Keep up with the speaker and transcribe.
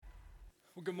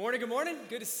Well, good morning, good morning.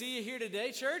 Good to see you here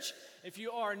today, church. If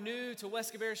you are new to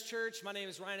West Cabarrus Church, my name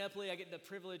is Ryan Epley. I get the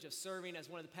privilege of serving as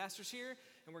one of the pastors here,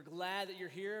 and we're glad that you're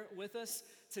here with us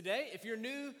today. If you're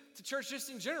new to church just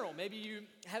in general, maybe you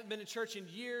haven't been to church in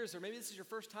years, or maybe this is your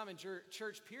first time in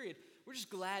church, period, we're just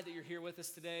glad that you're here with us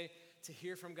today to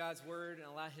hear from God's word and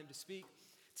allow him to speak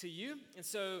to you. And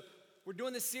so we're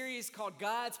doing this series called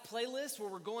God's Playlist, where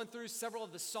we're going through several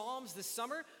of the Psalms this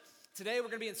summer. Today we're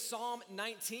going to be in Psalm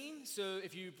 19, so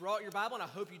if you brought your Bible, and I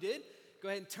hope you did, go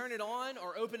ahead and turn it on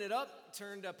or open it up,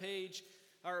 turn to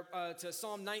to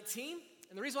Psalm 19.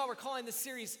 And the reason why we're calling this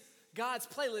series God's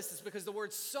Playlist is because the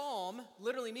word psalm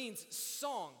literally means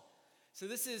song. So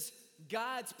this is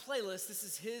God's playlist. This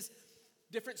is his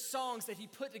different songs that he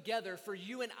put together for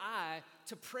you and I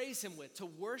to praise him with, to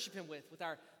worship him with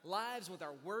our lives, with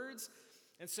our words.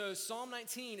 And so Psalm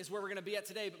 19 is where we're going to be at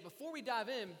today. But before we dive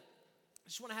in, I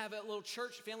just want to have a little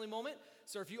church family moment.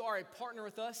 So if you are a partner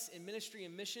with us in ministry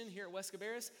and mission here at West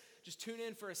Cabarrus, just tune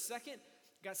in for a second.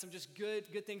 Got some just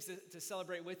good things to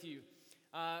celebrate with you.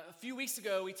 A few weeks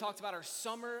ago, we talked about our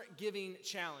Summer Giving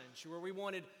Challenge, where we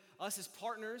wanted us as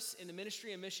partners in the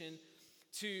ministry and mission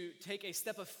to take a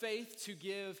step of faith to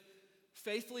give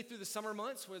faithfully through the summer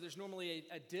months, where there's normally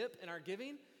a dip in our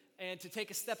giving, and to take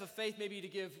a step of faith maybe to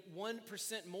give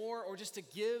 1% more, or just to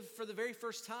give for the very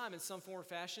first time in some form or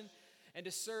fashion, and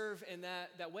to serve in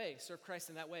that way, serve Christ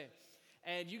in that way.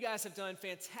 And you guys have done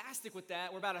fantastic with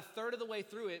that. We're about a third of the way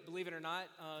through it, believe it or not,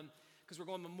 because we're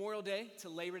going Memorial Day to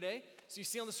Labor Day. So you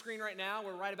see on the screen right now,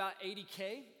 we're right about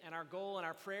 80K, and our goal and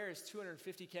our prayer is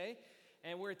 250K.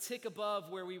 And we're a tick above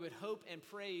where we would hope and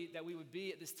pray that we would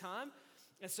be at this time.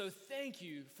 And so thank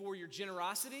you for your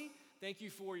generosity. Thank you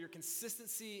for your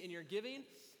consistency in your giving.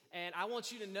 And I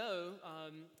want you to know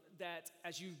that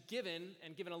as you've given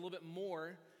and given a little bit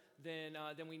more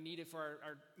than we needed for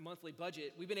our monthly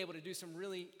budget, we've been able to do some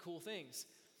really cool things.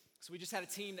 So we just had a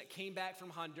team that came back from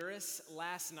Honduras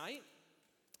last night.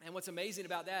 And what's amazing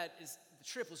about that is the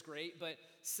trip was great, but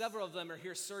several of them are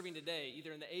here serving today,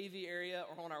 either in the AV area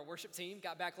or on our worship team.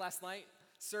 Got back last night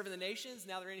serving the nations.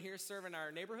 Now they're in here serving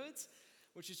our neighborhoods,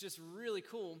 which is just really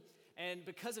cool. And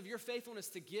because of your faithfulness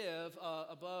to give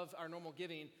above our normal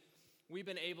giving, we've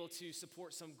been able to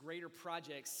support some greater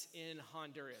projects in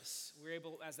Honduras. We were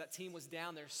able, as that team was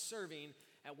down there serving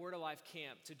at Word of Life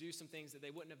Camp, to do some things that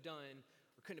they wouldn't have done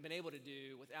or couldn't have been able to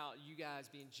do without you guys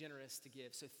being generous to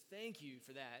give. So thank you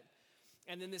for that.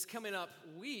 And then this coming up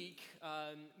week,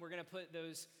 we're going to put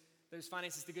those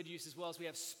finances to good use, as well as we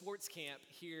have sports camp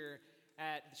here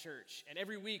at the church. And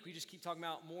every week we just keep talking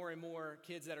about more and more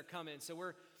kids that are coming. So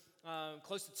we're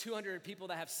close to 200 people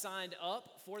that have signed up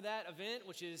for that event,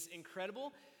 which is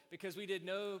incredible, because we did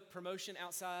no promotion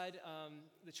outside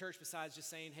the church besides just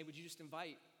saying, hey, would you just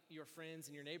invite your friends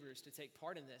and your neighbors to take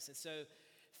part in this? And so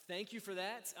thank you for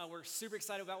that. We're super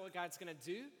excited about what God's going to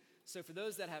do. So for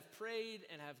those that have prayed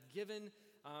and have given,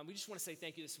 we just want to say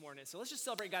thank you this morning. So let's just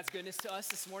celebrate God's goodness to us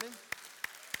this morning.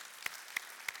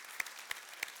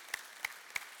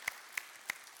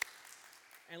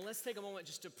 And let's take a moment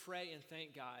just to pray and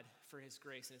thank God for his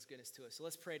grace and his goodness to us. So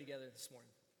let's pray together this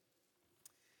morning.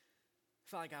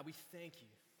 Father God, we thank you.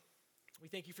 We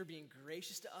thank you for being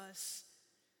gracious to us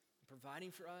and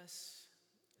providing for us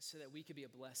so that we could be a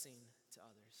blessing to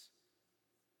others.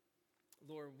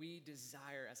 Lord, we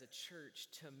desire as a church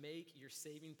to make your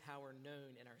saving power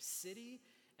known in our city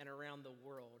and around the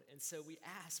world. And so we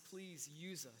ask, please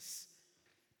use us.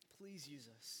 Please use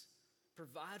us.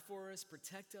 Provide for us,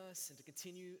 protect us, and to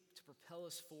continue to propel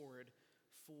us forward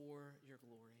for your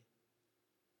glory.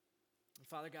 And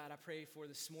Father God, I pray for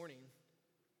this morning,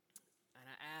 and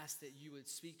I ask that you would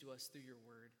speak to us through your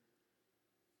word.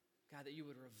 God, that you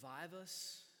would revive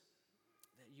us,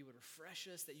 that you would refresh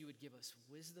us, that you would give us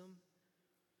wisdom.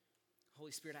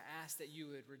 Holy Spirit, I ask that you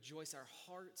would rejoice our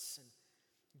hearts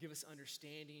and give us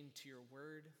understanding to your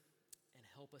word and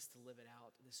help us to live it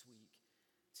out this week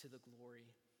to the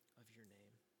glory of your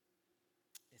name.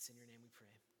 It's in your name we pray.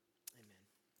 Amen.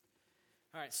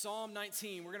 All right, Psalm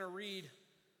 19. We're going to read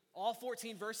all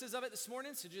 14 verses of it this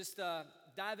morning. So just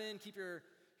dive in, keep your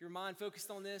mind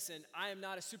focused on this. And I am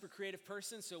not a super creative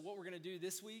person, so what we're going to do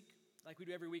this week, like we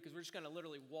do every week, is we're just going to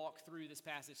literally walk through this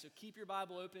passage. So keep your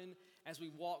Bible open as we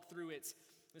walk through it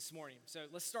this morning. So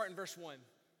let's start in verse 1.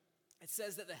 It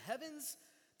says that the heavens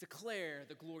declare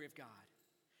the glory of God,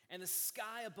 and the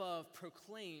sky above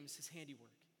proclaims his handiwork.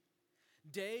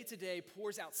 Day to day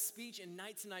pours out speech, and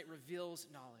to night reveals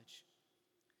knowledge.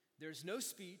 There is no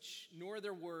speech, nor are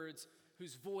there words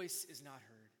whose voice is not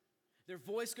heard. Their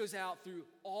voice goes out through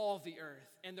all the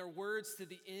earth, and their words to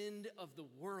the end of the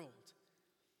world.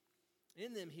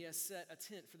 In them he has set a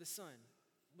tent for the sun,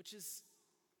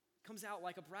 comes out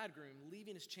like a bridegroom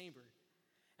leaving his chamber,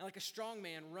 and like a strong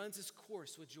man runs his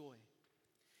course with joy.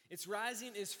 Its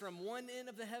rising is from one end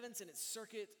of the heavens and its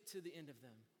circuit to the end of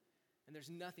them, and there's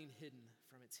nothing hidden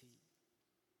from its heat.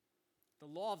 The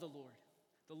law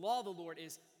of the Lord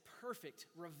is perfect,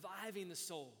 reviving the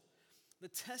soul. The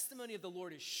testimony of the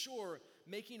Lord is sure,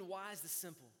 making wise the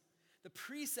simple. The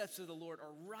precepts of the Lord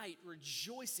are right,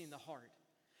 rejoicing the heart.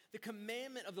 The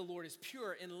commandment of the Lord is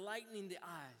pure, enlightening the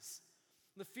eyes.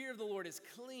 The fear of the Lord is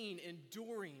clean,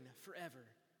 enduring forever.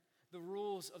 The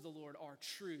rules of the Lord are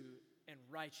true and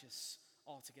righteous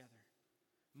altogether.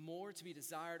 More to be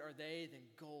desired are they than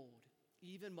gold,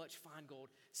 even much fine gold,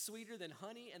 sweeter than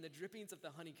honey and the drippings of the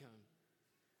honeycomb.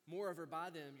 Moreover, by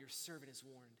them your servant is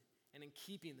warned, and in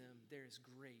keeping them there is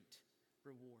great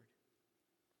reward.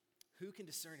 Who can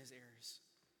discern his errors?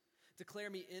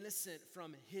 Declare me innocent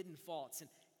from hidden faults, and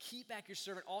keep back your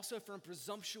servant also from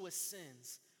presumptuous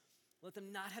sins. Let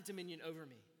them not have dominion over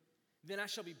me. Then I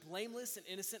shall be blameless and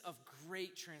innocent of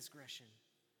great transgression.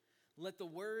 Let the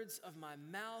words of my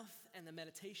mouth and the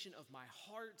meditation of my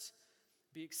heart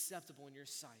be acceptable in your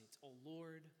sight, O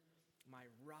Lord, my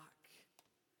rock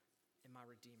and my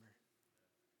redeemer.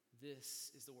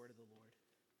 This is the word of the Lord.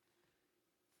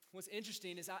 What's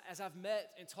interesting is as I've met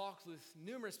and talked with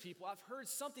numerous people, I've heard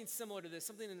something similar to this,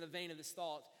 something in the vein of this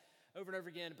thought over and over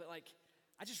again, but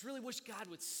I just really wish God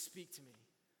would speak to me.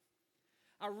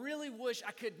 I really wish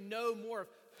I could know more of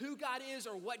who God is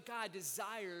or what God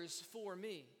desires for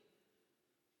me.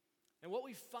 And what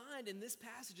we find in this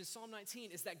passage in Psalm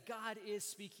 19 is that God is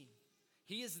speaking.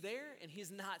 He is there and he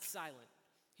is not silent.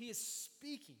 He is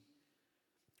speaking.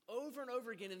 Over and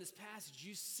over again in this passage,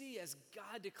 you see as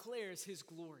God declares his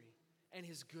glory and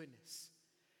his goodness.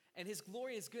 And his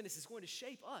glory and his goodness is going to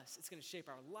shape us. It's going to shape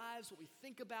our lives, what we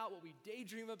think about, what we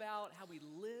daydream about, how we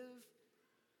live.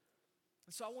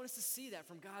 And so I want us to see that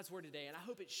from God's word today, and I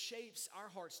hope it shapes our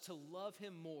hearts to love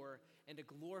him more and to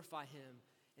glorify him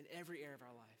in every area of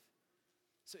our life.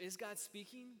 So is God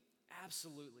speaking?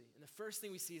 Absolutely. And the first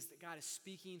thing we see is that God is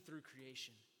speaking through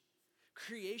creation.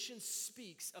 Creation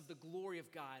speaks of the glory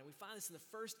of God, and we find this in the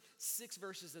first 6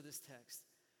 verses of this text.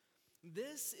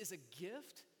 This is a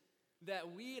gift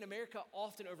that we in America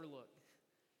often overlook.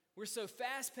 We're so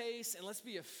fast-paced, and let's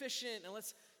be efficient, and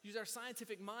let's use our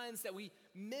scientific minds that we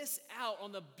miss out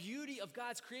on the beauty of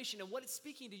God's creation and what it's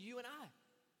speaking to you and I.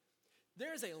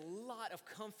 There is a lot of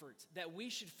comfort that we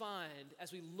should find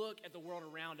as we look at the world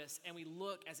around us and we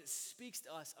look as it speaks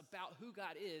to us about who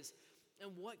God is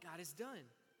and what God has done.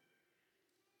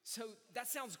 So that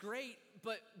sounds great,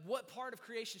 but what part of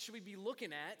creation should we be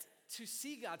looking at to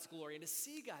see God's glory and to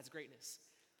see God's greatness?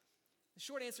 The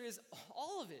short answer is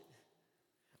all of it.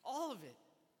 All of it.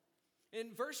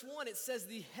 In verse 1, it says,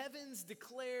 the heavens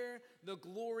declare the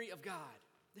glory of God.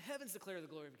 The heavens declare the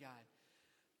glory of God.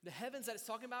 The heavens that it's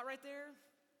talking about right there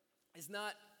is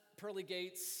not pearly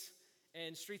gates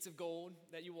and streets of gold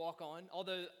that you walk on,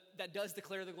 although that does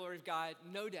declare the glory of God,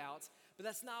 no doubt, but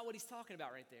that's not what he's talking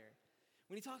about right there.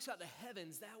 When he talks about the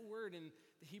heavens, that word in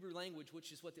the Hebrew language,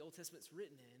 which is what the Old Testament's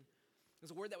written in,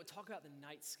 is a word that would talk about the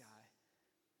night sky.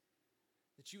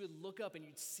 That you would look up and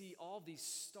you'd see all these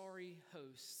starry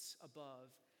hosts above,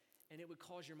 and it would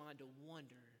cause your mind to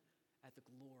wonder at the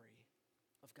glory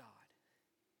of God.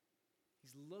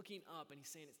 He's looking up and he's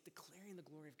saying it's declaring the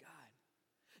glory of God.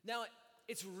 Now,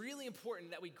 it's really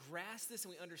important that we grasp this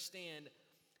and we understand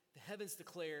the heavens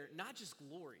declare not just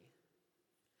glory,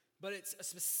 but it's a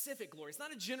specific glory. It's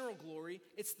not a general glory.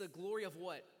 It's the glory of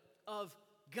what? Of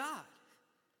God.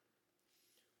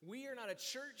 We are not a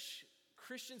church,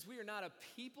 Christians, we are not a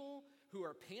people who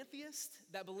are pantheists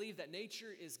that believe that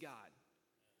nature is God.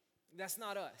 That's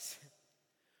not us.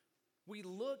 We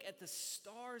look at the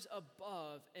stars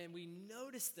above and we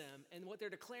notice them, and what they're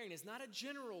declaring is not a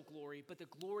general glory, but the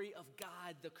glory of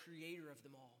God, the creator of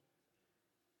them all.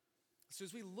 So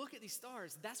as we look at these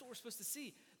stars, that's what we're supposed to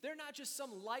see. They're not just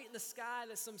some light in the sky,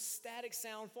 that's some static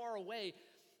sound far away.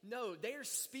 No, they are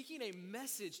speaking a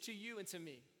message to you and to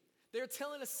me. They're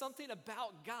telling us something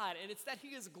about God, and it's that he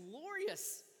is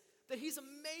glorious, that he's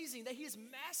amazing, that he is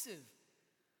massive.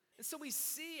 And so we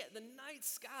see at the night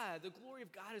sky, the glory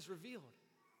of God is revealed.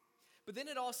 But then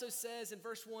it also says in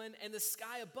verse 1, and the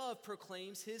sky above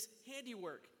proclaims his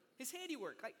handiwork. His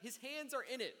handiwork, like his hands are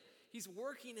in it. He's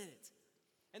working in it.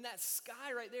 And that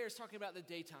sky right there is talking about the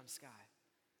daytime sky.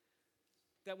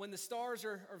 That when the stars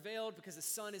are veiled because the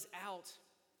sun is out,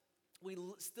 we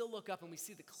still look up and we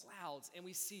see the clouds and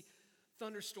we see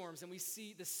thunderstorms and we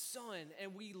see the sun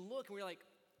and we look and we're like,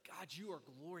 God, you are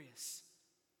glorious.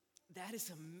 That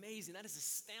is amazing. That is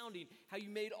astounding how you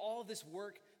made all this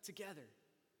work together.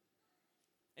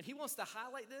 And he wants to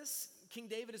highlight this. King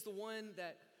David is the one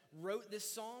that wrote this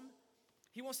psalm.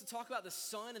 He wants to talk about the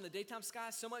sun in the daytime sky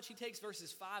so much he takes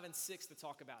verses 5 and 6 to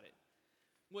talk about it.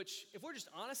 Which, if we're just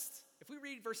honest, if we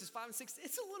read verses 5 and 6,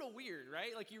 it's a little weird,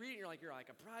 right? Like you read it, you're like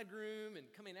a bridegroom and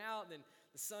coming out, and then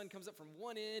the sun comes up from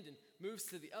one end and moves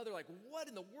to the other. Like, what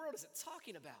in the world is it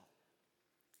talking about?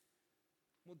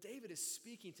 Well, David is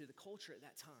speaking to the culture at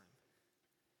that time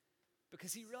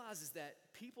because he realizes that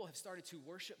people have started to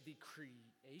worship the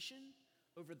creation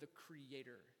over the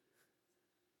creator.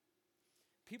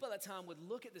 People at that time would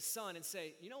look at the sun and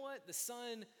say, you know what? The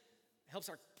sun helps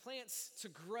our plants to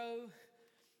grow.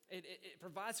 It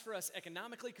provides for us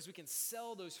economically because we can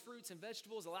sell those fruits and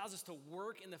vegetables. It allows us to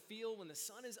work in the field when the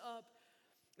sun is up.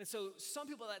 And so some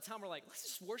people at that time were like, let's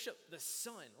just worship the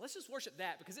sun. Let's just worship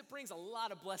that because it brings a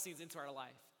lot of blessings into our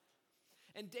life.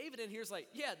 And David in here is like,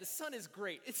 yeah, the sun is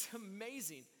great. It's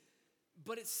amazing,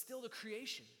 but it's still the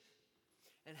creation.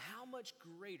 And how much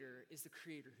greater is the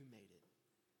creator who made it?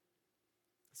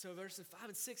 So verses 5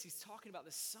 and 6, he's talking about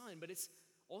the sun, but it's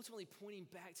ultimately pointing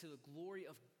back to the glory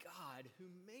of God who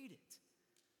made it.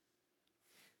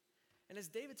 And as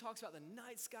David talks about the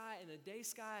night sky and the day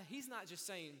sky, he's not just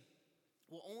saying,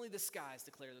 well, only the skies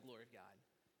declare the glory of God.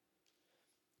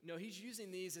 No, he's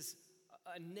using these as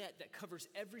a net that covers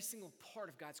every single part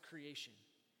of God's creation.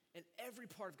 And every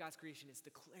part of God's creation is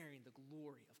declaring the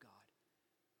glory of God.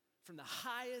 From the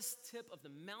highest tip of the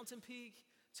mountain peak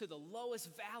to the lowest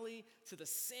valley, to the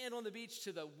sand on the beach,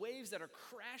 to the waves that are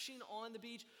crashing on the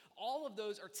beach, all of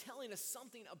those are telling us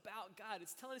something about God.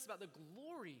 It's telling us about the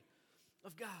glory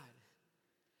of God.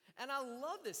 And I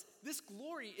love this. This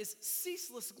glory is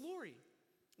ceaseless glory.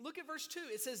 Look at verse 2.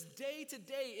 It says, day to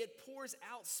day it pours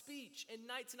out speech, and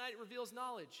night to night it reveals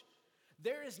knowledge.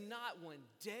 There is not one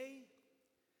day,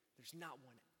 there's not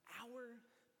one hour,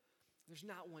 there's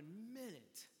not 1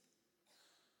 minute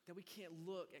that we can't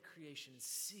look at creation and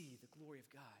see the glory of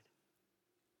God.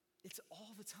 It's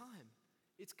all the time.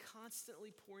 It's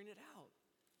constantly pouring it out.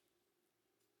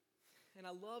 And I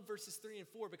love verses 3 and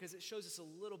 4 because it shows us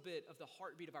a little bit of the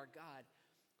heartbeat of our God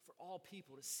for all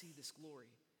people to see this glory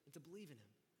and to believe in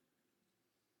him.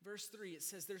 Verse 3, it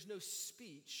says, there's no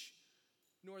speech,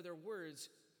 nor are there words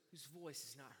whose voice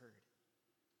is not heard.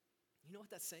 You know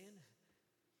what that's saying?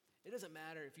 It doesn't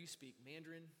matter if you speak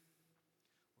Mandarin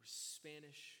or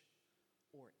Spanish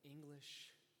or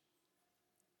English.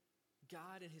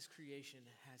 God in his creation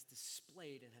has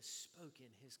displayed and has spoken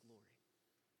his glory.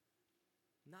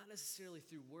 Not necessarily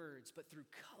through words, but through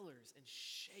colors and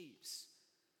shapes,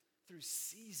 through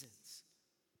seasons.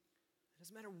 It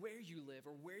doesn't matter where you live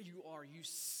or where you are, you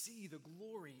see the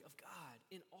glory of God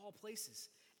in all places.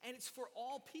 And it's for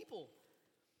all people.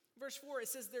 Verse 4, it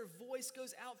says their voice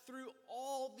goes out through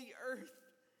all the earth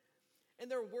and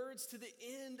their words to the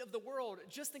end of the world.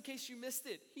 Just in case you missed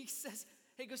it, he says,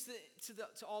 hey, it goes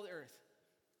to all the earth.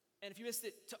 And if you missed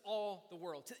it, to all the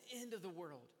world, to the end of the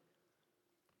world.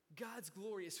 God's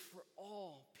glory is for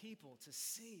all people to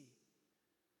see.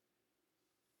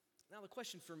 Now the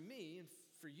question for me and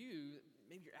for you,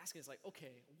 maybe you're asking is like,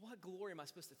 okay, what glory am I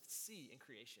supposed to see in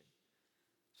creation?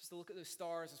 I'm supposed to look at those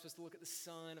stars, I'm supposed to look at the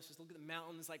sun, I'm supposed to look at the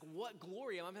mountains. Like, what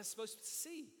glory am I supposed to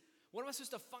see? What am I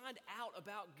supposed to find out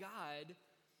about God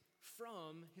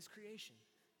from his creation?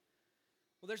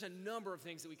 Well, there's a number of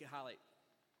things that we could highlight,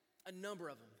 a number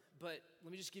of them, but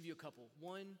let me just give you a couple.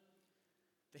 One,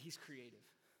 that he's creative.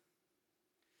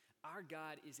 Our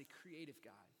God is a creative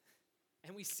God,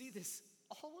 and we see this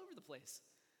all over the place.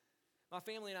 My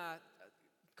family and I,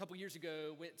 a couple years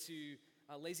ago, went to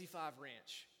Lazy Five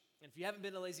Ranch. And if you haven't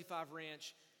been to Lazy Five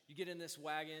Ranch, you get in this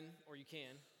wagon, or you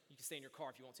can stay in your car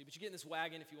if you want to, but you get in this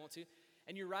wagon if you want to,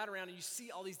 and you ride around and you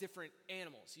see all these different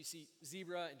animals. You see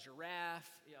zebra and giraffe,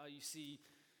 you see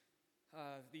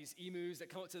these emus that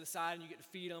come up to the side and you get to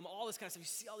feed them, all this kind of stuff. You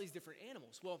see all these different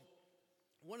animals. Well,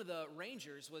 one of the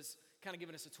rangers was kind of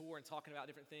giving us a tour and talking about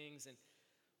different things, and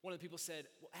one of the people said,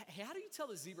 well, hey, how do you tell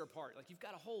the zebra apart? Like, you've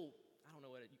got a whole, I don't know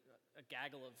what, a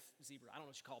gaggle of zebra. I don't know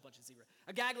what you call a bunch of zebra.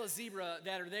 A gaggle of zebra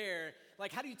that are there.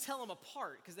 Like, how do you tell them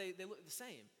apart? Because they look the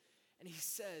same. And he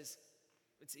says,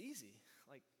 it's easy.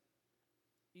 Like,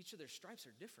 each of their stripes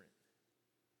are different.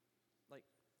 Like,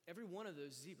 every one of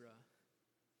those zebra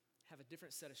have a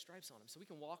different set of stripes on them. So we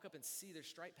can walk up and see their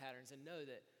stripe patterns and know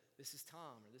that this is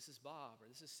Tom, or this is Bob, or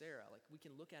this is Sarah. Like, we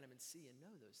can look at them and see and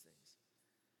know those things.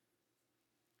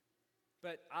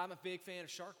 But I'm a big fan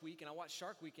of Shark Week, and I watch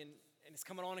Shark Week, and it's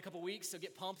coming on in a couple weeks, so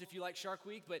get pumped if you like Shark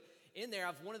Week. But in there,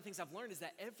 one of the things I've learned is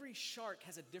that every shark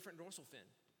has a different dorsal fin.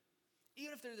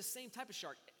 Even if they're the same type of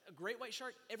shark, a great white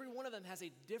shark, every one of them has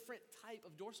a different type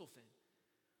of dorsal fin.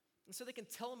 And so they can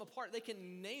tell them apart. They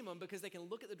can name them because they can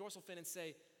look at the dorsal fin and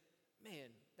say, man,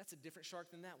 that's a different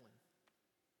shark than that one.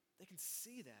 They can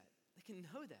see that. They can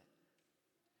know that.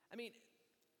 I mean,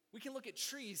 we can look at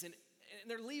trees and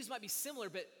their leaves might be similar,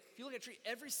 but if you look at a tree,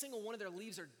 every single one of their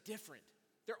leaves are different.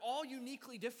 They're all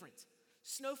uniquely different.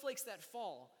 Snowflakes that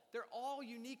fall, they're all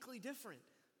uniquely different.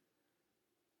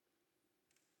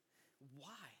 Why?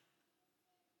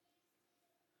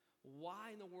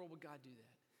 Why in the world would God do that?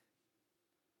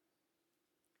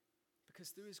 Because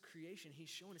through his creation, he's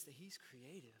showing us that he's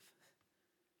creative.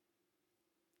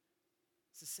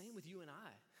 It's the same with you and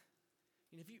I.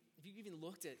 If you even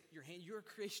looked at your hand, you're a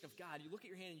creation of God. You look at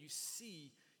your hand and you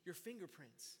see your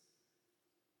fingerprints.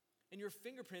 And your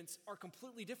fingerprints are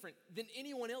completely different than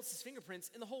anyone else's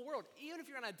fingerprints in the whole world. Even if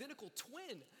you're an identical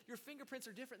twin, your fingerprints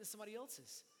are different than somebody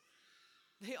else's.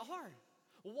 They are.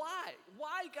 Why?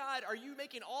 Why, God, are you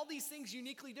making all these things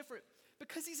uniquely different?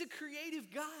 Because he's a creative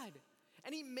God.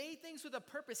 And he made things with a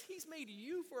purpose. He's made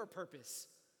you for a purpose.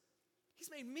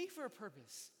 He's made me for a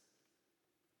purpose.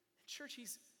 And church,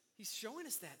 he's showing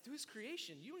us that through his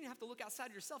creation. You don't even have to look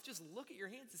outside yourself. Just look at your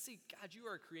hands and see, God, you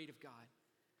are a creative God.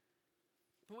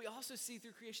 But we also see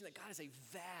through creation that God is a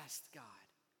vast God.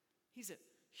 He's a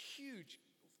huge,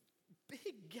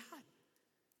 big God.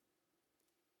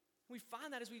 We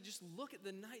find that as we just look at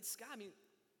the night sky,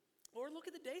 or look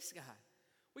at the day sky.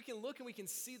 We can look and we can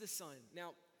see the sun.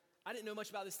 Now, I didn't know much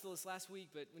about this till this last week,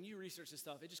 but when you research this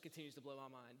stuff, it just continues to blow my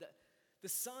mind. The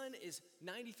sun is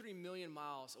 93 million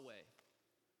miles away.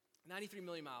 93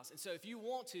 million miles. And so if you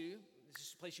want to, this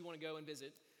is a place you want to go and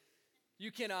visit, you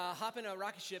can hop in a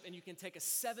rocket ship and you can take a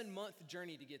 7-month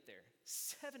journey to get there.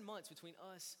 7 months between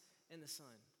us and the sun.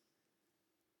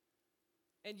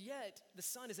 And yet, the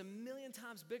sun is 1,000,000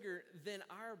 times bigger than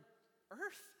our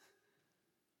earth.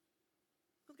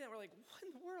 Look at it, we're like, what in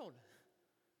the world?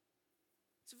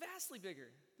 It's vastly bigger.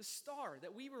 The star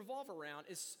that we revolve around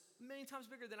is 1,000,000 times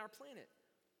bigger than our planet.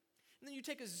 And then you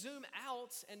take a zoom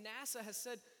out, and NASA has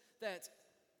said that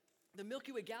the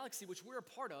Milky Way galaxy, which we're a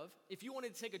part of, if you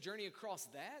wanted to take a journey across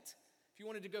that, if you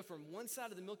wanted to go from one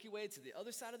side of the Milky Way to the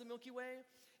other side of the Milky Way,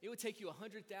 it would take you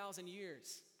 100,000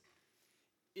 years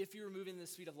if you were moving the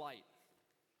speed of light,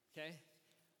 okay?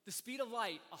 The speed of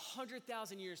light,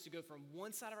 100,000 years to go from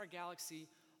one side of our galaxy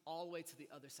all the way to the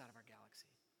other side of our galaxy.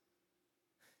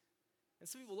 And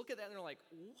some people look at that and they're like,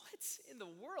 what in the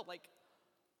world? Like,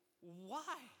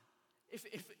 why? If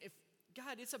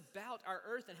God, it's about our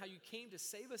earth and how you came to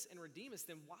save us and redeem us,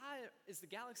 then why is the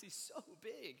galaxy so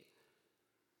big?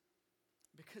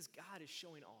 Because God is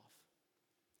showing off.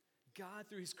 God,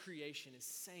 through his creation, is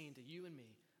saying to you and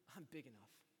me, I'm big enough.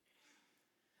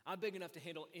 I'm big enough to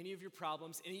handle any of your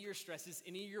problems, any of your stresses,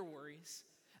 any of your worries.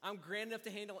 I'm grand enough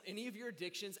to handle any of your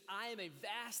addictions. I am a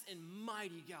vast and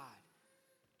mighty God.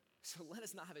 So let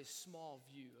us not have a small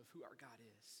view of who our God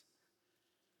is.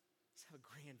 Let's have a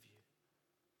grand view.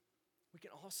 We can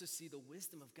also see the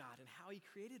wisdom of God and how he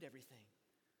created everything.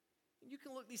 And you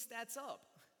can look these stats up.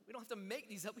 We don't have to make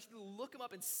these up. We can look them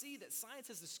up and see that science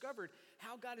has discovered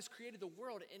how God has created the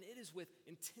world, and it is with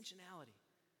intentionality.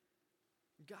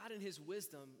 God in his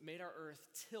wisdom made our earth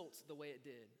tilt the way it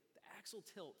did. The axial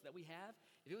tilt that we have,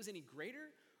 if it was any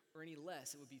greater or any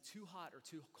less, it would be too hot or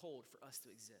too cold for us to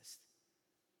exist.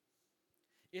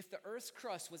 If the earth's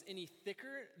crust was any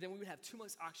thicker, then we would have too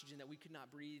much oxygen that we could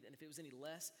not breathe. And if it was any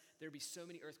less, there would be so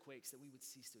many earthquakes that we would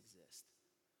cease to exist.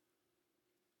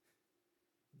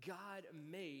 God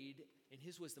made, in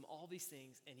his wisdom, all these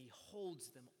things, and he holds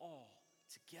them all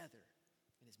together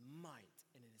in his might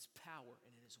and in his power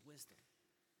and in his wisdom.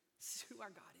 This is who our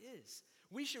God is.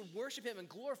 We should worship him and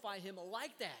glorify him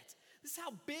like that. This is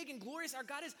how big and glorious our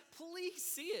God is. Please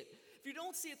see it. If you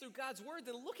don't see it through God's word,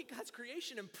 then look at God's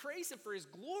creation and praise him for his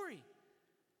glory.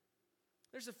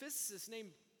 There's a physicist named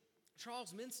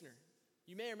Charles Mintzer.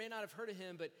 You may or may not have heard of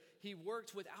him, but he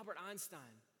worked with Albert Einstein.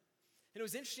 And it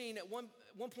was interesting, at one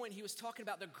point he was talking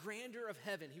about the grandeur of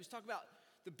heaven. He was talking about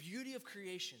the beauty of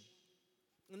creation.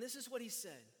 And this is what he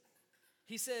said.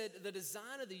 He said, the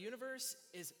design of the universe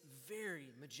is very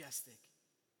majestic.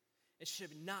 It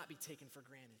should not be taken for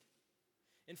granted.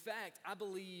 In fact, I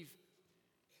believe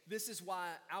this is why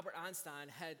Albert Einstein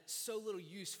had so little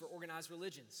use for organized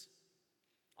religions.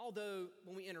 Although,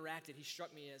 when we interacted, he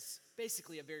struck me as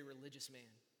basically a very religious man.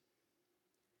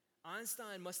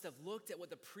 Einstein must have looked at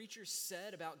what the preachers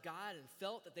said about God and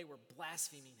felt that they were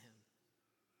blaspheming him.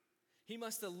 He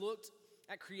must have looked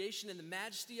at creation and the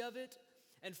majesty of it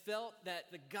and felt that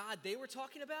the God they were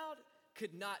talking about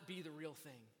could not be the real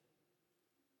thing.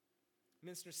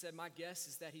 Mintzer said, my guess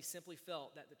is that he simply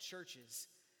felt that the churches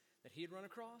that he had run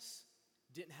across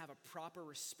didn't have a proper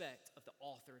respect of the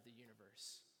author of the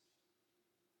universe.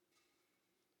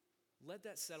 Let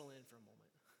that settle in for a moment.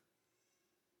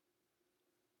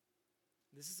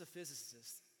 This is a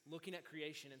physicist looking at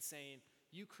creation and saying,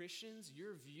 you Christians,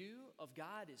 your view of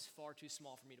God is far too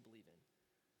small for me to believe in.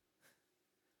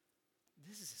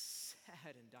 This is a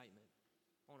sad indictment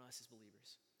on us as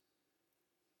believers.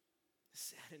 A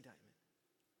sad indictment.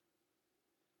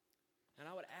 And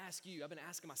I would ask you, I've been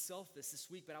asking myself this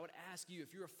week, but I would ask you,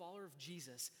 if you're a follower of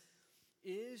Jesus,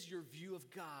 is your view of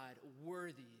God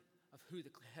worthy of who the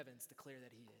heavens declare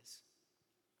that he is?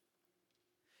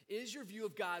 Is your view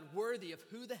of God worthy of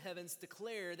who the heavens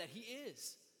declare that he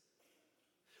is?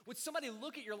 Would somebody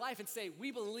look at your life and say,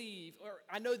 we believe, or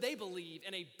I know they believe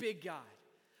in a big God,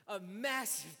 a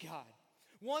massive God,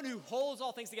 one who holds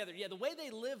all things together. Yeah, the way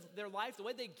they live their life, the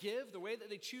way they give, the way that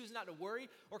they choose not to worry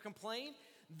or complain,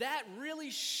 that really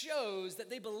shows that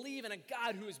they believe in a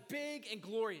God who is big and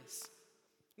glorious.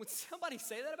 Would somebody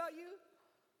say that about you?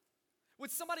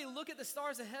 Would somebody look at the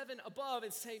stars of heaven above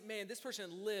and say, man, this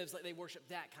person lives like they worship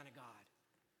that kind of God?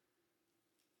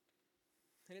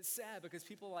 And it's sad because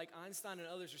people like Einstein and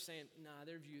others are saying, nah,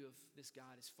 their view of this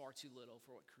God is far too little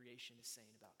for what creation is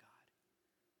saying about God.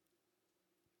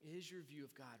 Is your view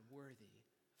of God worthy of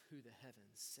who the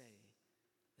heavens say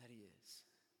that he is?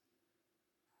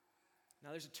 Now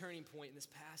there's a turning point in this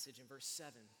passage in verse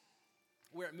 7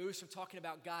 where it moves from talking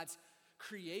about God's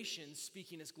creation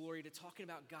speaking his glory to talking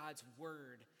about God's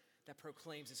word that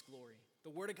proclaims his glory.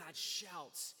 The word of God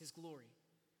shouts his glory.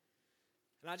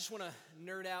 And I just want to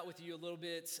nerd out with you a little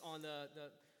bit on the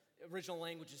original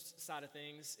languages side of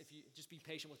things. If you just be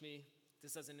patient with me,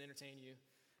 this doesn't entertain you.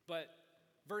 But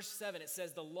verse 7, it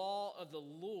says, the law of the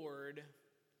Lord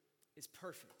is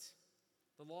perfect.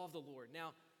 The law of the Lord.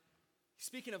 Now,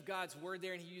 speaking of God's word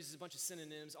there, and he uses a bunch of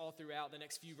synonyms all throughout the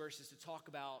next few verses to talk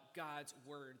about God's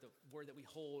word, the word that we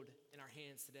hold in our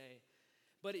hands today.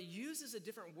 But it uses a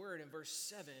different word in verse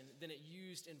 7 than it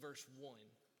used in verse 1.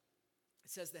 It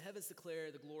says, the heavens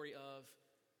declare the glory of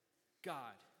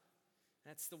God.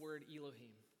 That's the word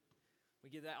Elohim. We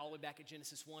get that all the way back at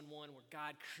Genesis 1:1, where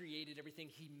God created everything.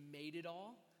 He made it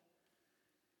all.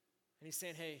 And he's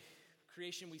saying, hey,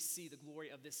 creation, we see the glory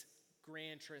of this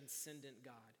grand, transcendent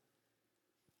God.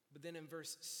 But then in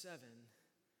verse 7,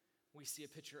 we see a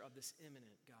picture of this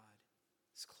immanent God,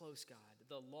 this close God.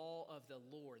 The law of the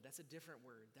Lord, that's a different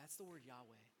word. That's the word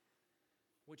Yahweh,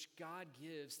 which God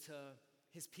gives to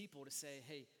his people to say,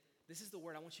 hey, this is the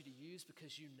word I want you to use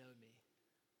because you know me.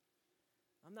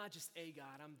 I'm not just a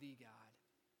God, I'm the God.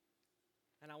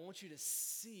 And I want you to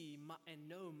see and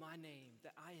know my name,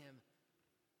 that I am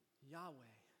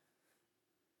Yahweh.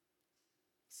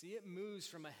 See, it moves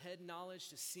from a head knowledge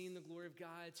to seeing the glory of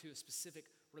God to a specific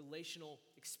relational,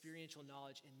 experiential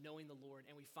knowledge and knowing the Lord.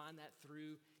 And we find that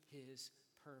through his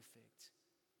perfect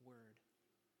word.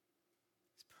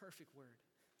 His perfect word.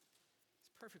 His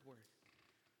perfect word.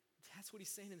 That's what he's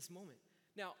saying in this moment.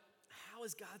 Now, how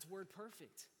is God's word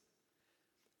perfect?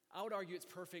 I would argue it's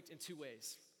perfect in two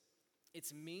ways.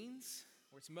 Its means,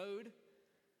 or its mode,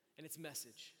 and its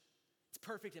message. It's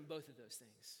perfect in both of those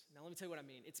things. Now, let me tell you what I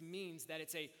mean. It means that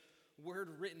it's a word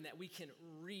written that we can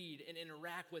read and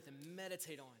interact with and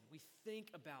meditate on. We think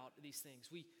about these things.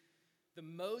 The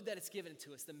mode that it's given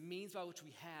to us, the means by which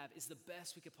we have, is the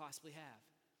best we could possibly have.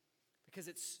 Because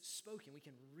it's spoken, we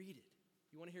can read it.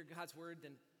 You want to hear God's word,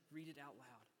 then read it out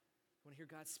loud. You want to hear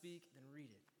God speak, then read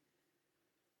it.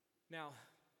 Now,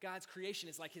 God's creation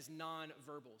is like his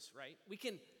non-verbals, right?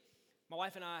 My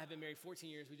wife and I have been married 14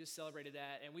 years. We just celebrated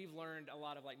that, and we've learned a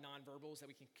lot of like non-verbals that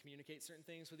we can communicate certain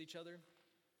things with each other.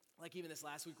 Like even this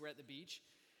last week, we're at the beach,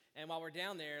 and while we're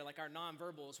down there, like our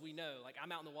non-verbals, we know. Like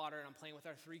I'm out in the water, and I'm playing with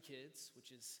our 3 kids,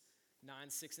 which is 9,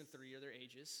 6, and 3 are their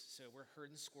ages. So we're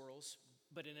herding squirrels,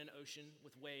 but in an ocean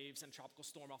with waves and a tropical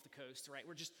storm off the coast, right?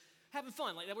 We're just having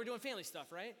fun, like we're doing family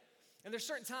stuff, right? And there's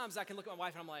certain times I can look at my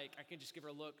wife, and I'm like, I can just give her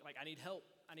a look, like I need help.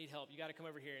 You got to come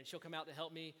over here, and she'll come out to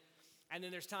help me. And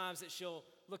then there's times that she'll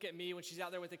look at me when she's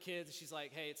out there with the kids, and she's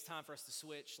like, hey, it's time for us to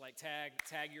switch, like tag,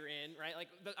 you're in, right? Like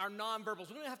our nonverbals,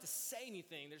 we don't even have to say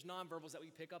anything. There's nonverbals that we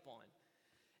pick up on.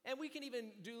 And we can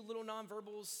even do little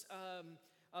nonverbals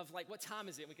of like, what time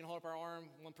is it? We can hold up our arm.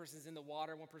 One person's in the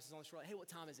water, one person's on the shore. Hey, what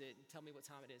time is it? And tell me what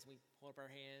time it is. We hold up our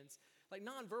hands. Like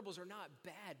nonverbals are not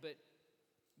bad, but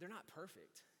they're not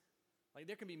perfect. Like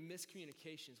there can be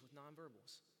miscommunications with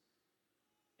nonverbals.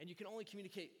 And you can only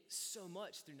communicate so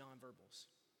much through nonverbals.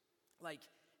 Like,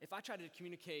 if I try to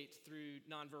communicate through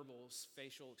nonverbals,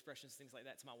 facial expressions, things like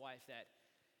that to my wife that,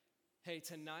 hey,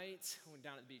 tonight, we're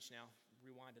down at the beach now,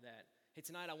 rewind to that. Hey,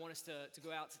 tonight I want us to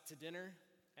go out to dinner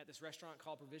at this restaurant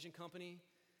called Provision Company.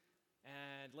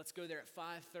 and let's go there at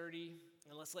 5:30,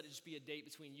 and let's let it just be a date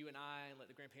between you and I, and let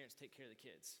the grandparents take care of the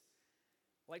kids.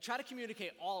 Like, try to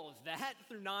communicate all of that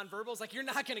through nonverbals. Like, you're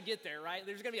not gonna get there, right?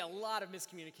 There's gonna be a lot of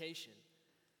miscommunication.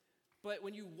 But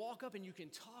when you walk up and you can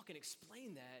talk and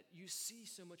explain that, you see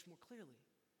so much more clearly.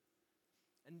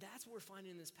 And that's what we're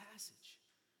finding in this passage.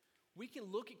 We can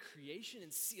look at creation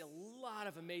and see a lot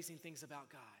of amazing things about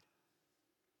God.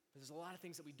 But there's a lot of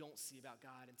things that we don't see about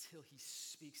God until he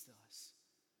speaks to us.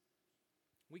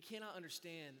 We cannot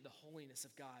understand the holiness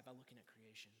of God by looking at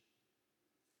creation.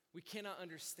 We cannot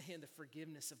understand the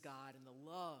forgiveness of God and the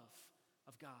love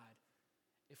of God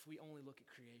if we only look at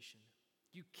creation.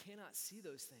 You cannot see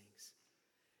those things.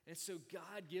 And so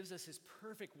God gives us his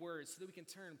perfect words so that we can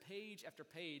turn page after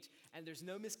page and there's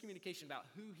no miscommunication about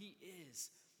who he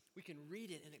is. We can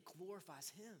read it and it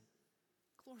glorifies him.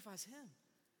 It glorifies him.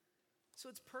 So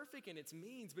it's perfect in its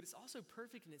means, but it's also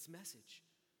perfect in its message.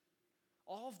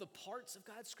 All of the parts of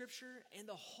God's scripture and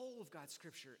the whole of God's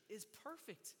scripture is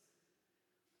perfect.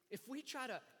 If we try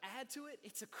to add to it,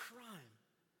 it's a crime.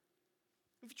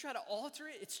 If we try to alter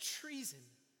it, it's treason.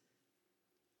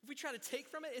 If we try to take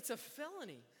from it, it's a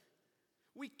felony.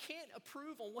 We can't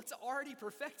approve on what's already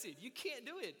perfected. You can't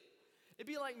do it. It'd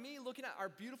be like me looking at our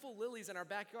beautiful lilies in our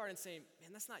backyard and saying, man,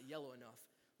 that's not yellow enough.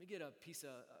 Let me get a piece of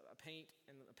paint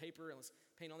and a paper and let's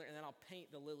paint on there, and then I'll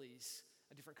paint the lilies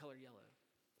a different color yellow.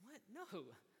 What? No.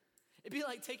 It'd be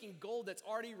like taking gold that's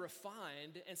already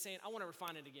refined and saying, I want to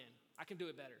refine it again. I can do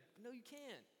it better. But no, you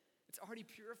can't. It's already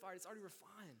purified. It's already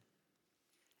refined.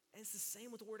 And it's the same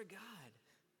with the Word of God.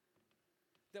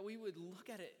 That we would look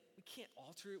at it, we can't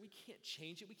alter it, we can't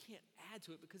change it, we can't add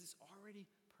to it because it's already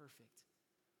perfect.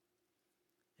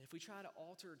 And if we try to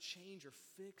alter or change or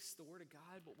fix the Word of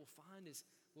God, what we'll find is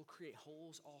we'll create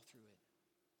holes all through it.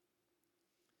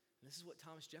 And this is what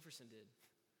Thomas Jefferson did,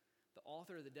 the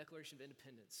author of the Declaration of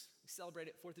Independence. We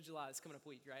celebrate it 4th of July, this coming up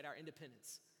week, right? Our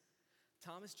independence.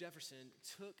 Thomas Jefferson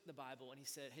took the Bible and he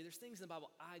said, hey, there's things in the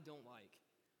Bible I don't like.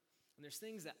 And there's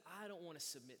things that I don't want to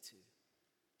submit to.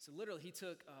 So literally, he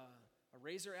took a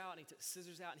razor out and he took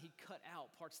scissors out and he cut out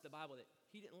parts of the Bible that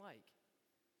he didn't like.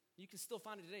 You can still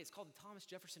find it today. It's called the Thomas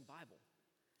Jefferson Bible.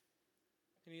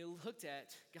 And he looked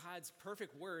at God's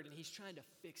perfect word and he's trying to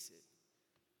fix it.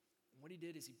 And what he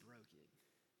did is he broke it.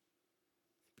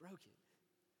 He broke it.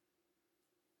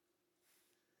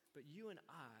 But you and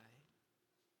I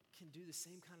can do the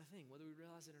same kind of thing, whether we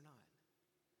realize it or not.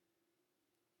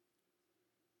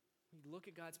 We look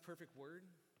at God's perfect word.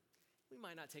 We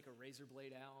might not take a razor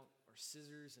blade out or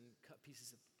scissors and cut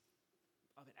pieces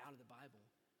of it out of the Bible.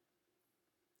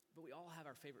 But we all have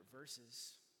our favorite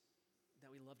verses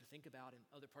that we love to think about, and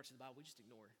other parts of the Bible we just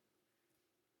ignore.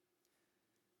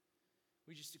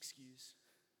 We just excuse.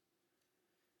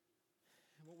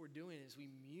 And what we're doing is we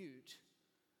mute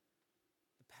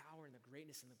the power and the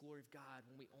greatness and the glory of God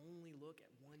when we only look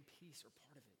at one piece or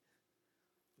part of it.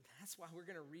 And that's why we're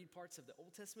going to read parts of the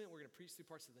Old Testament. We're going to preach through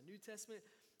parts of the New Testament.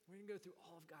 We're going to go through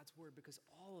all of God's word because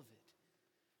all of it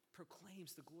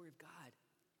proclaims the glory of God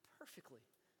perfectly.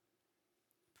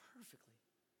 Perfectly.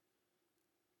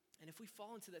 And if we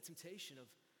fall into that temptation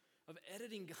of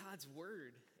editing God's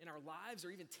word in our lives or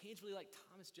even tangibly like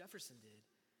Thomas Jefferson did,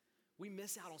 we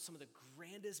miss out on some of the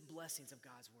grandest blessings of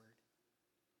God's word.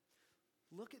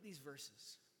 Look at these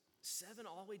verses, 7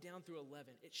 all the way down through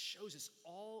 11. It shows us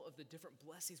all of the different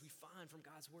blessings we find from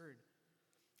God's word.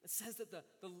 It says that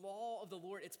the law of the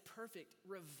Lord, it's perfect,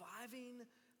 reviving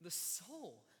the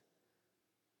soul.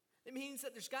 It means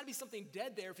that there's got to be something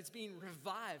dead there if it's being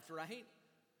revived, right?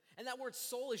 And that word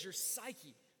soul is your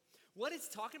psyche. What it's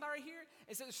talking about right here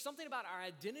is that there's something about our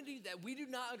identity that we do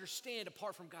not understand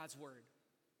apart from God's word.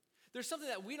 There's something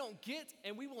that we don't get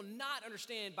and we will not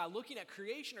understand by looking at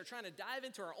creation or trying to dive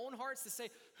into our own hearts to say,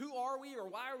 who are we or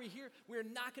why are we here? We're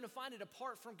not going to find it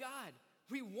apart from God.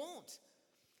 We won't.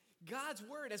 God's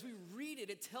word, as we read it,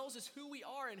 it tells us who we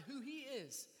are and who he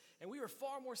is. And we are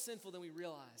far more sinful than we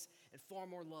realize and far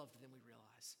more loved than we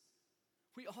realize.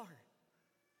 We are.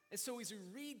 And so as we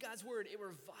read God's word, it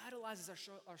revitalizes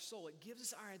our soul. It gives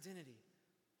us our identity.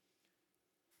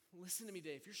 Listen to me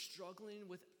today. If you're struggling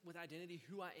with identity,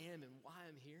 who I am and why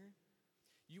I'm here,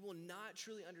 you will not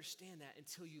truly understand that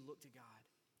until you look to God.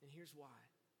 And here's why.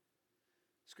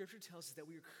 Scripture tells us that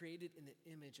we were created in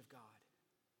the image of God.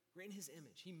 We're in his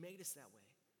image. He made us that way.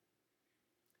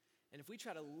 And if we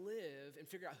try to live and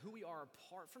figure out who we are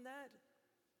apart from that,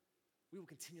 we will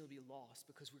continually be lost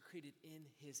because we're created in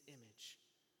his image.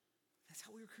 That's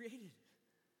how we were created.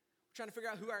 We're trying to figure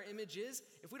out who our image is.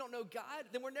 If we don't know God,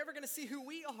 then we're never going to see who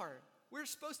we are. We're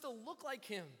supposed to look like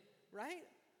him, right?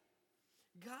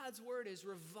 God's word is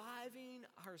reviving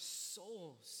our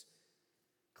souls.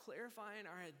 clarifying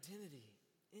our identity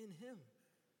in him.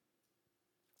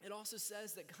 It also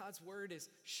says that God's word is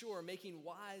sure, making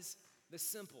wise the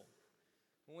simple.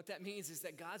 And what that means is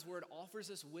that God's word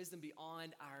offers us wisdom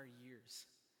beyond our years.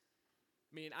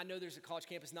 I mean, I know there's a college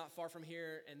campus not far from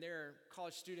here, and there are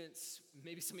college students,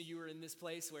 maybe some of you are in this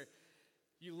place, where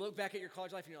you look back at your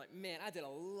college life and you're like, man, I did a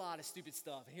lot of stupid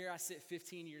stuff. And here I sit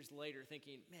 15 years later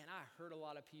thinking, man, I hurt a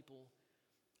lot of people.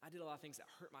 I did a lot of things that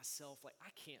hurt myself. Like, I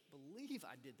can't believe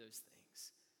I did those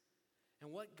things.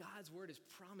 And what God's word is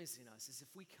promising us is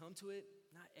if we come to it,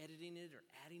 not editing it or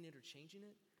adding it or changing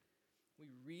it, we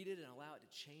read it and allow it to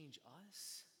change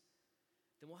us,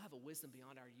 then we'll have a wisdom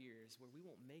beyond our years where we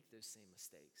won't make those same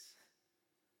mistakes.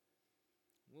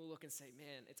 We'll look and say,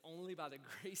 man, it's only by the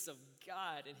grace of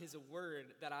God and his word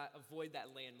that I avoid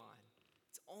that landmine.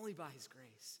 It's only by his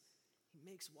grace. He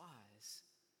makes wise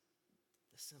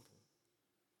the simple.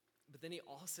 But then he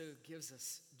also gives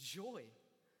us joy.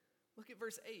 Look at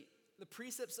verse 8. The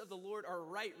precepts of the Lord are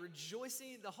right,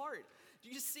 rejoicing the heart. Do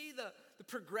you see the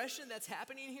progression that's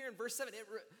happening here in verse 7?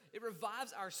 It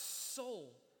revives our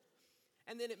soul.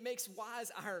 And then it makes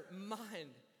wise our mind.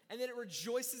 And then it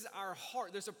rejoices our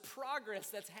heart. There's a progress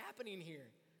that's happening here.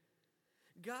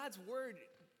 God's word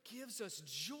gives us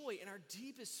joy in our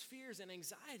deepest fears and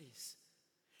anxieties.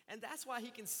 And that's why he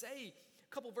can say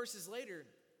a couple verses later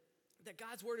that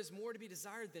God's word is more to be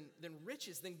desired than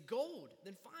riches, than gold,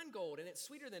 than fine gold. And it's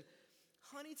sweeter than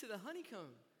honey to the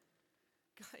honeycomb.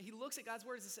 God, he looks at God's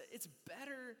word and says, it's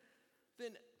better than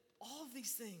all of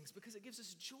these things because it gives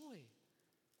us joy.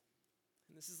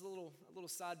 And this is a little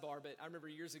sidebar, but I remember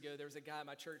years ago, there was a guy at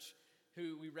my church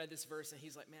who we read this verse and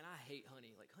he's like, man, I hate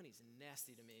honey. Like, honey's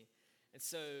nasty to me. And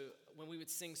so when we would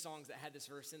sing songs that had this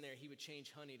verse in there, he would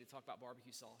change honey to talk about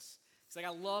barbecue sauce. He's like, I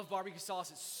love barbecue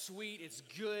sauce. It's sweet. It's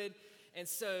good. And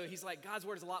so he's like, God's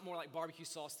word is a lot more like barbecue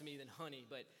sauce to me than honey.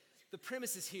 But the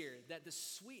premise is here that the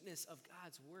sweetness of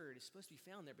God's word is supposed to be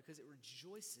found there because it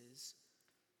rejoices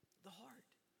the heart.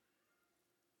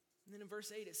 And then in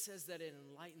verse 8, it says that it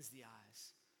enlightens the eyes.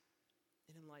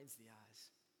 It enlightens the eyes.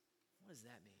 What does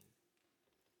that mean?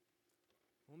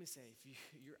 Well, let me say, if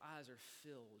your eyes are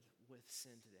filled with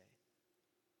sin today,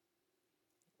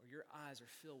 or your eyes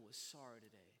are filled with sorrow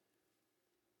today,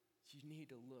 you need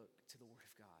to look to the word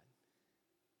of God.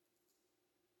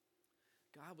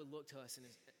 God would look to us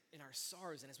in our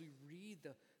sorrows, and as we read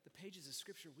the pages of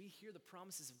Scripture, we hear the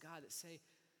promises of God that say,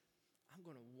 I'm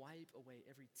going to wipe away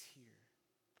every tear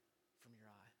from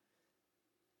your eye.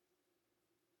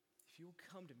 If you will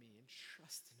come to me and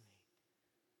trust in me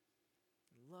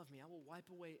and love me, I will wipe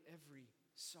away every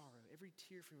sorrow, every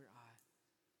tear from your eye.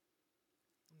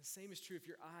 And the same is true if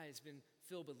your eye has been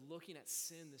filled with looking at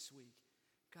sin this week.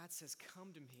 God says,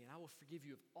 come to me and I will forgive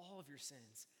you of all of your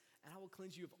sins and I will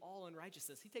cleanse you of all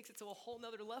unrighteousness. He takes it to a whole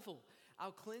nother level.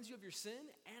 I'll cleanse you of your sin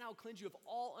and I'll cleanse you of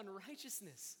all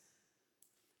unrighteousness.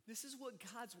 This is what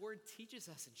God's word teaches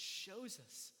us and shows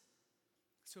us.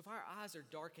 So if our eyes are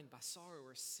darkened by sorrow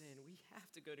or sin, we have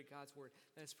to go to God's word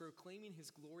that is proclaiming his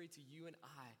glory to you and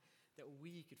I, that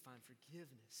we could find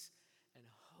forgiveness and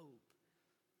hope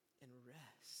and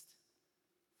rest.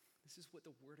 This is what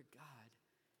the word of God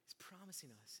is promising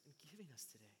us and giving us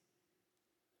today.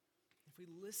 If we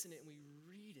listen it and we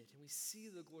read it and we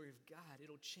see the glory of God,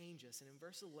 it'll change us. And in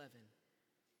verse 11,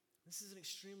 this is an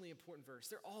extremely important verse.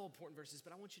 They're all important verses,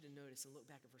 but I want you to notice and look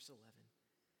back at verse 11.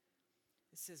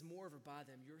 It says, moreover, by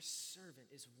them your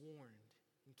servant is warned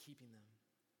in keeping them.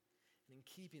 And in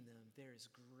keeping them, there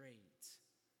is great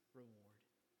reward.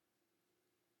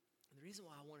 And the reason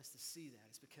why I want us to see that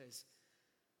is because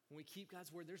when we keep God's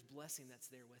word, there's blessing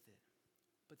that's there with it.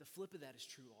 But the flip of that is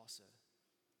true also.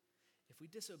 If we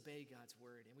disobey God's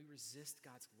word and we resist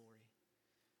God's glory,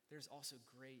 there's also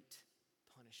great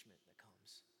punishment that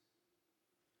comes.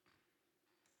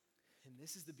 And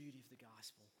this is the beauty of the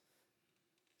gospel.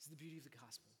 This is the beauty of the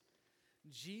gospel.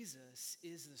 Jesus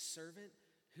is the servant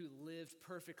who lived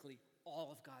perfectly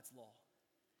all of God's law.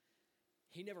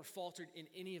 He never faltered in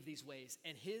any of these ways.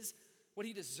 And what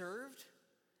he deserved,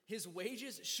 his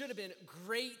wages should have been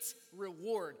great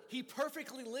reward. He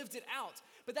perfectly lived it out.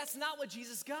 But that's not what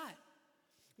Jesus got.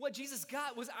 What Jesus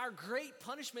got was our great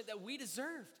punishment that we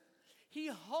deserved. He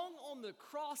hung on the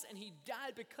cross and he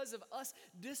died because of us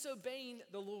disobeying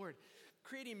the Lord,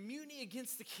 creating mutiny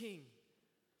against the king.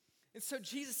 And so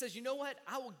Jesus says, you know what?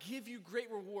 I will give you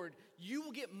great reward. You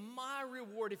will get my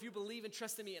reward if you believe and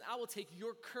trust in me, and I will take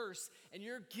your curse and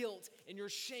your guilt and your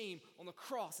shame on the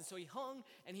cross. And so he hung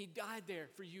and he died there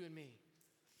for you and me.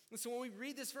 And so when we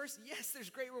read this verse, yes, there's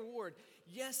great reward.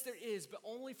 Yes, there is, but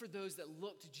only for those that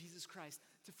look to Jesus Christ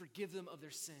to forgive them of their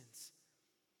sins.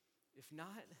 If not,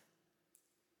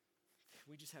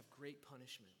 we just have great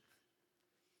punishment.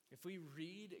 If we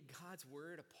read God's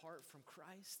word apart from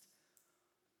Christ,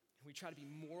 and we try to be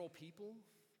moral people,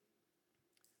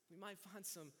 we might find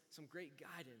some great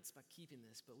guidance by keeping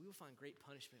this, but we will find great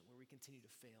punishment where we continue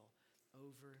to fail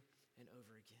over and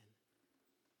over again.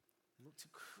 Look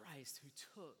to Christ, who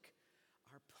took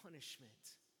our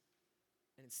punishment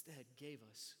and instead gave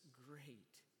us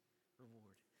great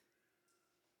reward.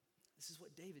 This is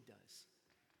what David does.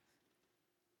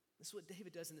 This is what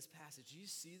David does in this passage. Do you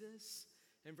see this?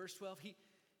 In verse 12,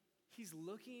 he's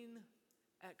looking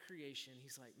at creation.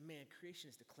 He's like, man, creation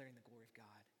is declaring the glory of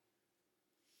God.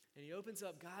 And he opens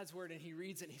up God's word and he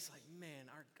reads it and he's like, man,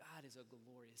 our God is a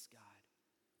glorious God.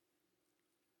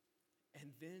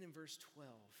 And then in verse 12,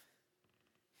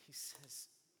 he says,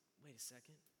 wait a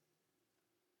second.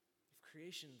 If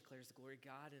creation declares the glory of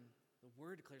God and the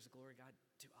word declares the glory of God,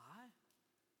 do I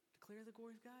declare the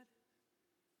glory of God?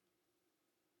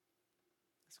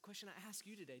 That's the question I ask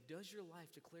you today. Does your life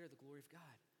declare the glory of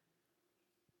God?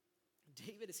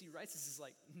 David, as he writes this, is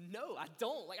like, no, I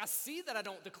don't. Like, I see that I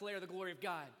don't declare the glory of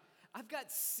God. I've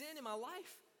got sin in my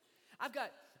life. I've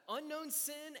got unknown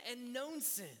sin and known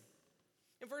sin.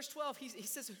 In verse 12, he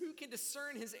says, who can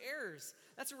discern his errors?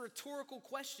 That's a rhetorical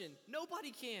question.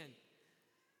 Nobody can.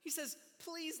 He says,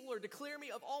 please, Lord, declare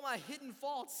me of all my hidden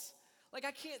faults. Like,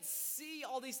 I can't see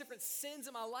all these different sins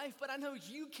in my life, but I know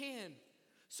you can.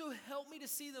 So help me to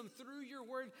see them through your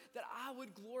word that I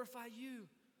would glorify you.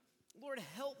 Lord,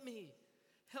 help me.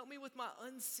 Help me with my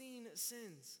unseen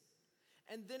sins.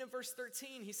 And then in verse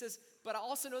 13, he says, but I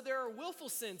also know there are willful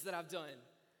sins that I've done.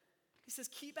 He says,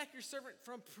 keep back your servant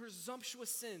from presumptuous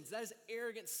sins. That is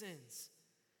arrogant sins.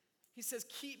 He says,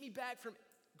 keep me back from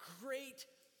great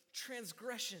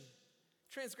transgression.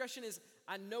 Transgression is,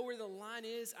 I know where the line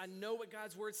is, I know what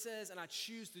God's word says, and I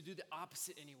choose to do the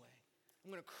opposite anyway.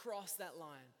 I'm going to cross that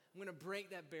line. I'm going to break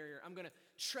that barrier. I'm going to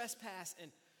trespass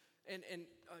and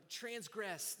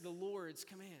transgress the Lord's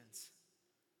commands.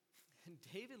 And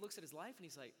David looks at his life and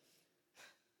he's like,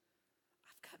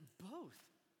 I've got both.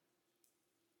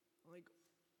 Like,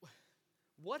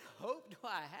 what hope do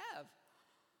I have?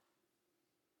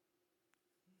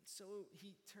 So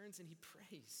he turns and he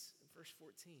prays in verse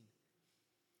 14. He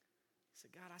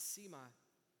said, God, I see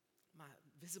my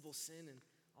visible sin and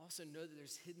also know that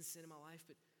there's hidden sin in my life,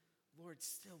 but Lord,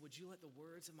 still, would you let the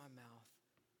words of my mouth,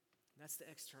 that's the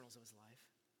externals of his life,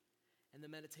 and the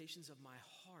meditations of my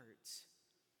heart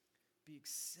be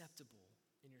acceptable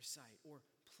in your sight, or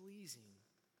pleasing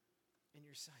in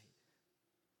your sight.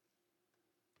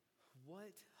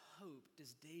 What hope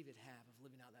does David have of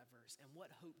living out that verse? And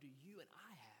what hope do you and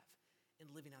I have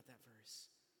in living out that verse?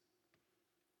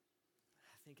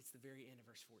 I think it's the very end of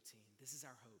verse 14. This is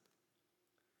our hope.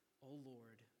 O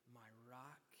Lord, my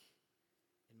rock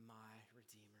and my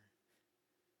redeemer.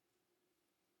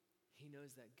 He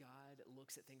knows that God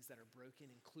looks at things that are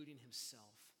broken, including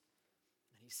himself.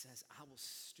 And he says, I will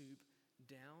stoop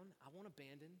down. I won't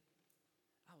abandon.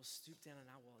 I will stoop down and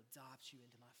I will adopt you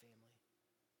into my family.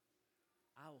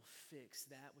 I will fix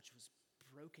that which was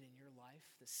broken in your life,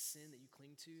 the sin that you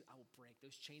cling to, I will break.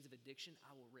 Those chains of addiction,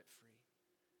 I will rip free.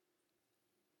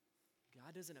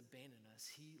 God doesn't abandon us.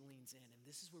 He leans in. And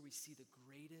this is where we see the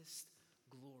greatest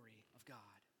glory of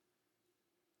God.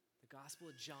 The Gospel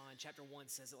of John, chapter 1,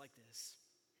 says it like this.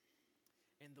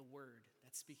 And the Word,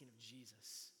 that's speaking of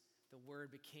Jesus, the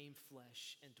Word became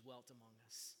flesh and dwelt among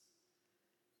us.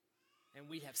 And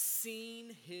we have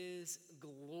seen his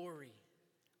glory.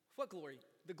 What glory?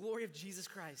 The glory of Jesus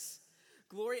Christ.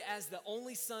 Glory as the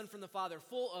only Son from the Father,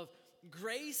 full of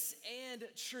grace and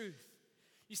truth.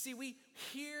 You see, we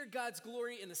hear God's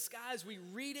glory in the skies, we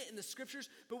read it in the scriptures,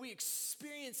 but we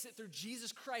experience it through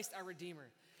Jesus Christ, our Redeemer.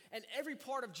 And every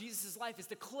part of Jesus' life is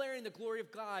declaring the glory of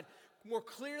God more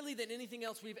clearly than anything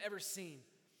else we've ever seen.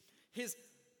 His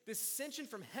ascension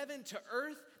from heaven to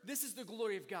earth, this is the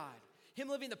glory of God. Him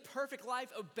living the perfect life,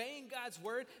 obeying God's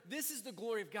word, this is the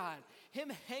glory of God. Him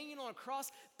hanging on a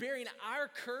cross, bearing our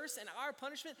curse and our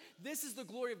punishment, this is the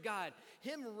glory of God.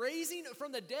 Him raising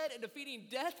from the dead and defeating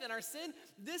death and our sin,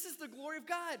 this is the glory of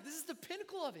God. This is the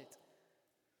pinnacle of it.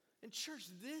 And church,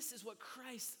 this is what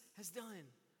Christ has done.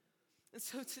 And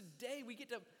so today we get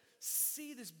to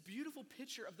see this beautiful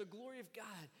picture of the glory of God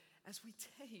as we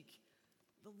take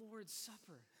the Lord's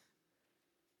Supper.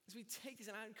 As we take these,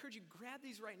 and I encourage you, grab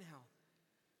these right now.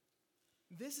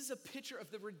 This is a picture of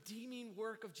the redeeming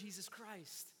work of Jesus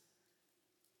Christ.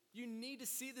 You need to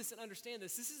see this and understand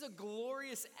this. This is a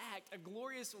glorious act, a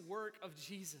glorious work of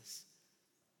Jesus.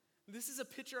 This is a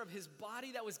picture of his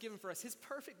body that was given for us, his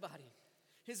perfect body,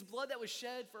 his blood that was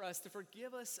shed for us to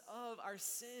forgive us of our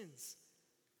sins.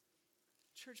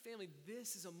 Church family,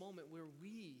 this is a moment where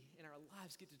we in our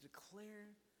lives get to declare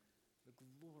the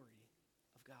glory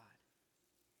of God.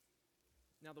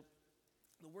 Now,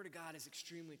 the Word of God is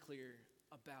extremely clear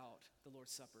about the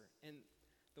Lord's Supper. And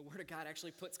the Word of God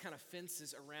actually puts kind of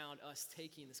fences around us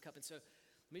taking this cup. And so let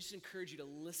me just encourage you to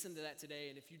listen to that today.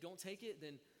 And if you don't take it,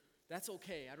 then that's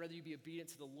okay. I'd rather you be obedient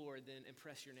to the Lord than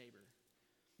impress your neighbor.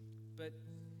 But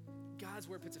God's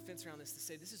Word puts a fence around this to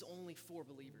say this is only for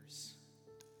believers.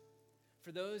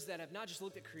 For those that have not just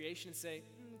looked at creation and say,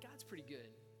 God's pretty good.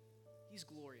 He's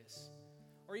glorious.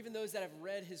 Or even those that have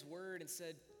read His Word and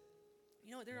said,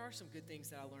 you know what, there are some good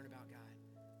things that I learned about God.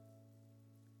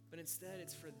 But instead,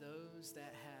 it's for those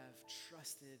that have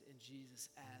trusted in Jesus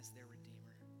as their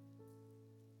Redeemer.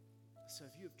 So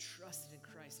if you have trusted in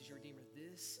Christ as your Redeemer,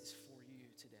 this is for you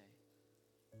today.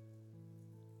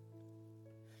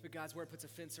 But God's Word puts a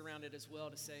fence around it as well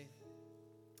to say,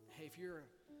 hey, if you're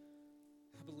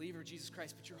a believer of Jesus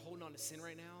Christ, but you're holding on to sin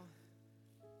right now,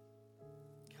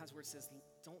 God's Word says,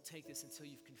 don't take this until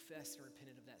you've confessed and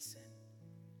repented of that sin.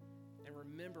 And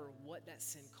remember what that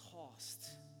sin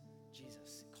cost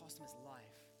Jesus. It cost Him His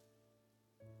life.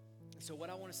 And so what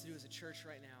I want us to do as a church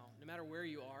right now, no matter where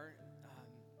you are,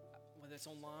 whether it's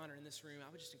online or in this room, I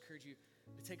would just encourage you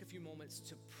to take a few moments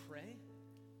to pray.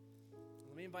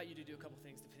 Let me invite you to do a couple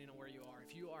things depending on where you are.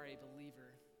 If you are a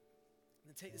believer,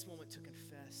 then take this moment to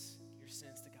confess your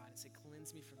sins to God and say,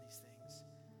 cleanse me from these things.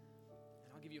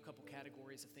 And I'll give you a couple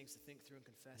categories of things to think through and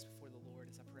confess before the Lord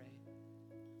as I pray.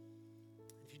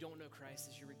 If you don't know Christ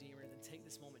as your Redeemer, then take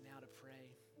this moment now to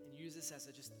pray and use this as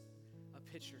just a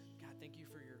picture. God, thank you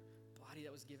for your body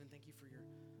that was given. Thank you for your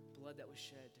blood that was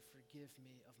shed to forgive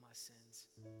me of my sins.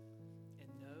 And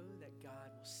know that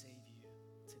God will save you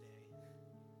today.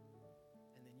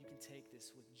 And then you can take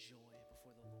this with joy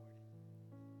before the Lord.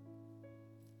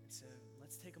 And so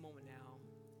let's take a moment now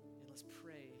and let's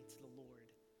pray to the Lord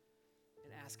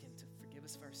and ask Him to forgive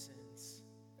us of our sins,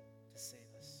 to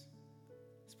save us.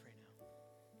 Let's pray now.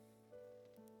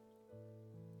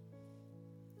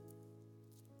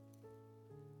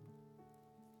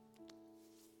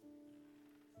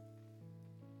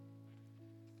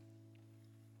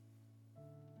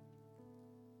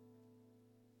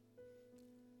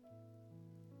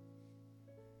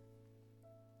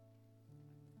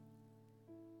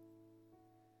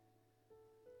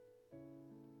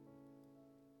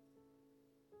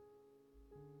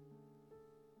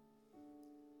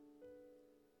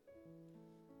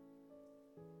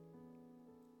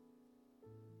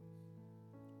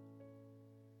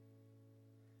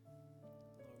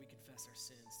 Confess our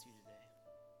sins to you today.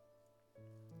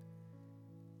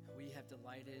 We have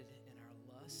delighted in our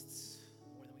lusts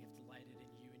more than we have delighted in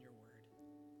you and your word.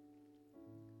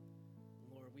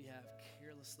 Lord, we have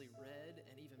carelessly read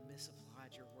and even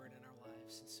misapplied your word in our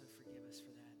lives, and so forgive us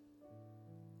for that.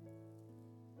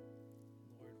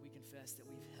 Lord, we confess that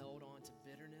we've held on to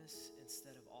bitterness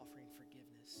instead of offering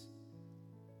forgiveness.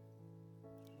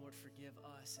 Lord, forgive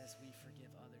us as we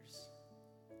forgive others.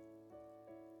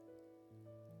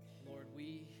 Lord,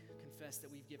 we confess that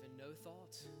we've given no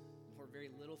thought or very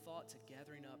little thought to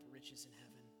gathering up riches in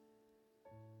heaven.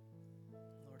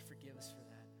 Lord, forgive us for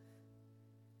that.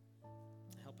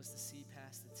 Help us to see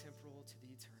past the temporal to the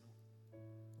eternal.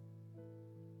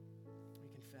 We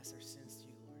confess our sins to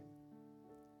you, Lord.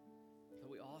 But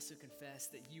we also confess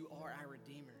that you are our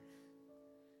Redeemer.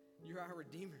 You're our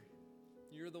Redeemer.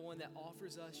 You're the one that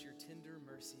offers us your tender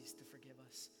mercies to forgive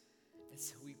us. And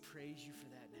so we praise you for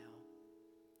that now.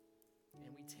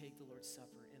 And we take the Lord's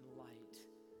Supper in light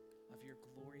of your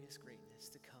glorious greatness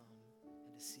to come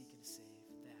and to seek and to save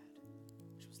that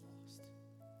which was lost.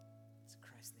 It's in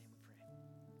Christ's name we pray.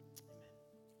 Amen.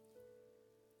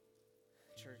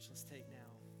 Church, let's take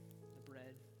now the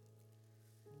bread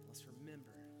and let's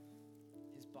remember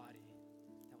His body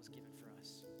that was given for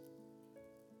us.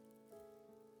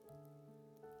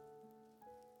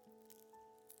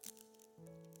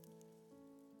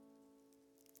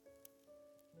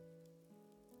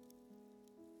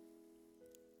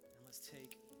 Let's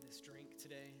take this drink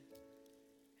today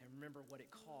and remember what it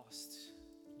cost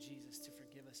Jesus to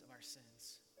forgive us of our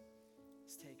sins.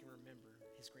 Let's take and remember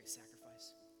His great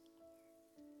sacrifice.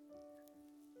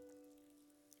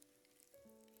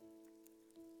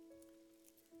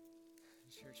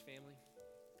 Church family,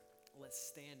 let's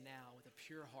stand now with a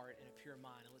pure heart and a pure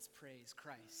mind, and let's praise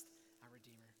Christ, our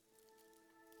Redeemer.